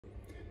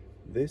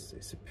This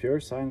is a Pure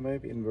Sine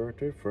Wave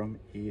Inverter from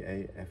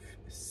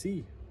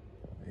EAFC,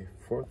 a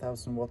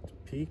 4000 watt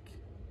peak,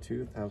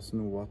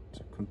 2000 watt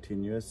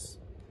continuous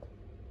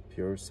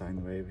Pure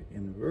Sine Wave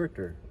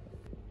Inverter.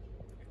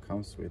 It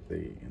comes with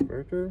the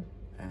inverter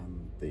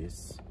and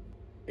these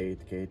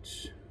 8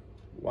 gauge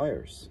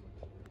wires.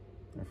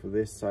 And for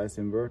this size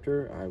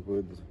inverter I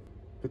would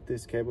put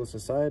these cables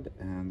aside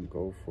and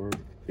go for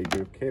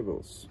bigger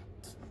cables.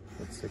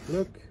 Let's take a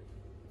look.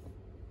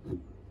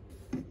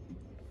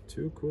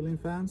 2 cooling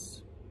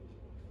fans.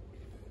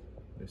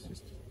 This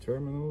is the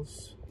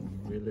terminals.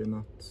 I'm really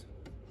not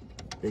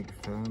a big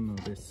fan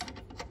of this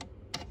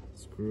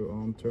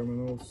screw-on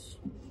terminals,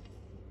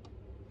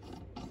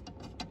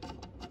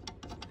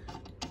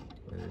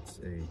 but it's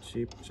a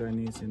cheap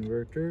Chinese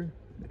inverter.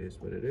 It is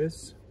what it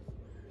is.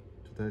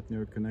 To tighten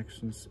your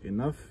connections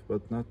enough,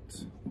 but not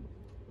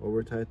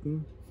over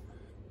tighten,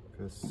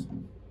 because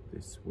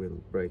this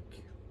will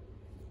break.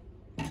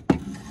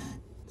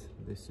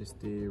 This is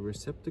the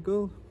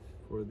receptacle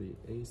for the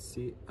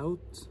AC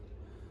out,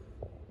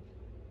 a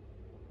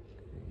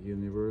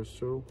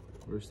universal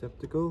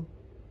receptacle,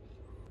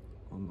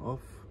 on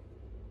off,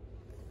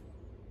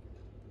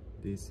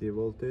 DC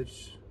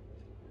voltage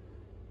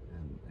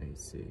and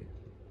AC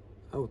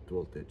out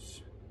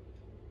voltage.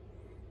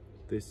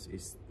 This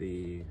is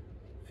the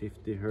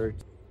 50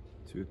 Hz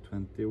to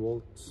 20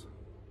 volts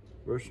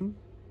version.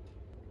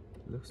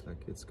 It looks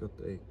like it's got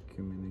a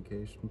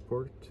communication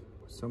port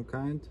of some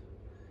kind.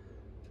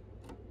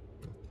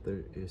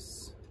 There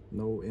is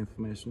no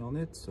information on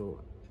it,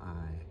 so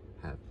I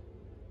have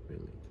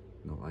really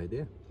no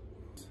idea.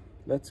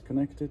 Let's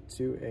connect it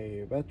to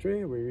a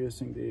battery. We're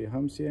using the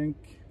Humsienk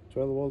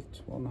 12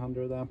 volt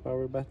 100 amp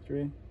hour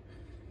battery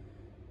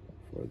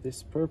for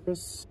this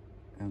purpose,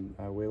 and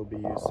I will be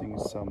using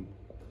some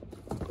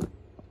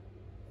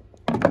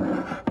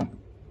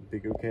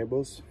bigger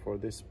cables for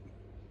this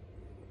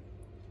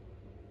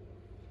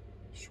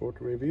short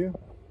review.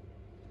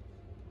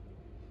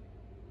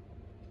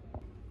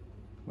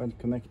 When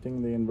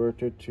connecting the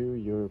inverter to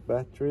your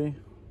battery,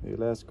 the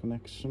last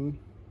connection,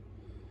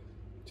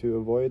 to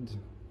avoid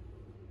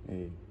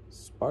a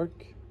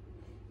spark,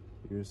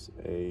 use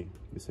a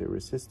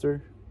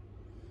resistor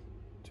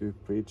to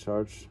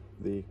pre-charge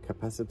the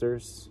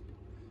capacitors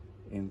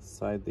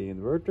inside the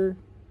inverter.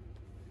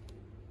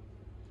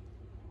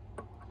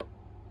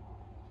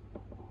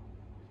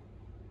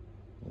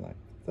 Like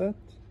that.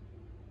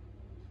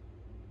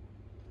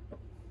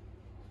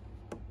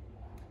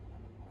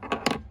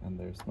 And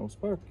there's no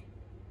spark.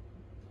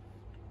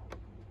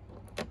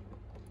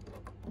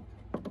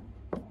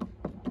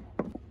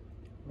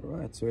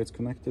 Alright, so it's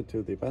connected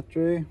to the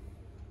battery.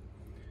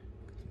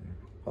 The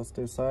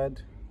positive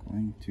side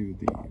going to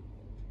the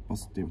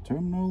positive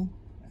terminal,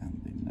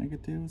 and the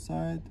negative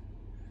side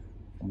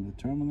from the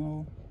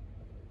terminal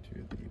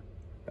to the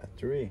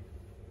battery.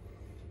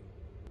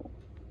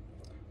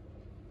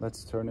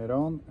 Let's turn it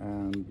on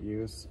and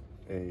use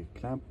a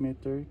clamp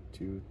meter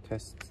to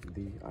test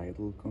the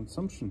idle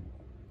consumption.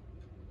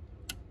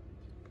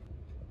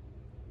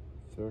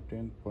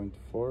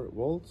 13.4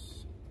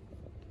 volts,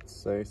 let's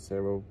say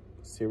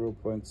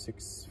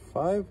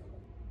 0.65,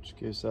 which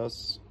gives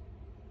us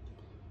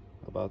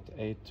about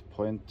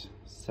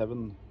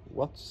 8.7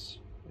 watts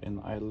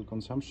in idle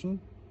consumption.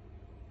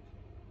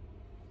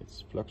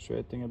 It's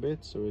fluctuating a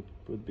bit, so it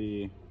would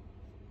be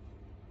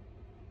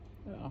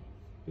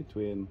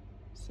between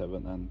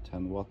 7 and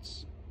 10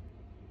 watts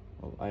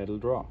of idle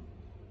draw.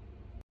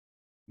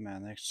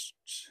 Managed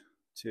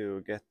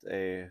to get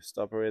a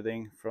stopper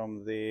reading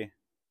from the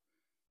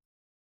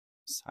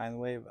sine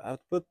wave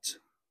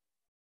output,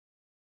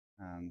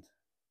 and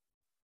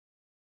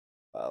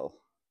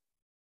well,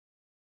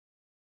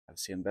 I've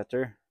seen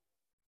better,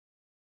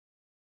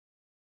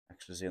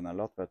 actually seen a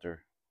lot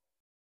better.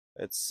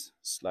 It's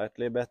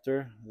slightly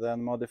better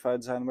than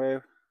modified sine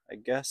wave, I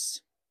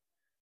guess.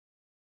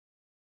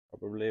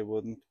 Probably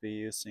wouldn't be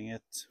using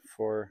it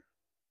for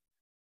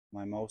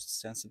my most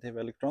sensitive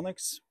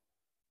electronics.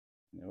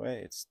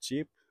 Anyway, it's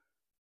cheap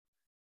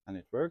and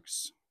it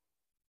works,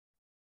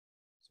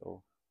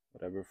 so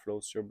whatever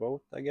floats your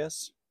boat, I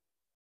guess.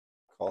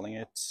 Calling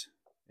it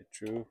a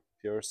true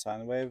pure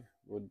sine wave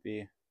would be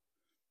a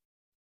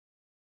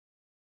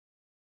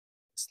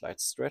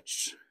slight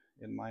stretch,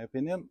 in my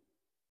opinion.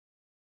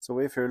 So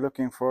if you're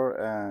looking for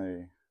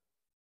a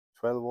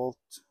 12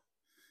 volt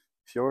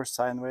pure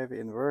sine wave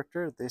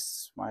inverter,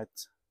 this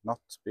might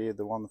not be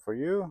the one for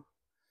you,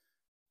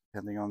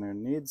 depending on your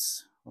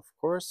needs, of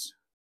course.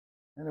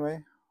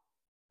 Anyway,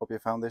 hope you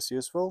found this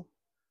useful.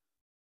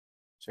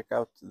 Check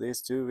out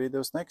these 2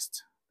 videos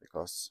next,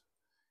 because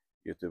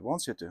YouTube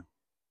wants you to.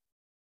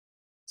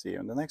 See you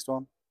in the next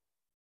one.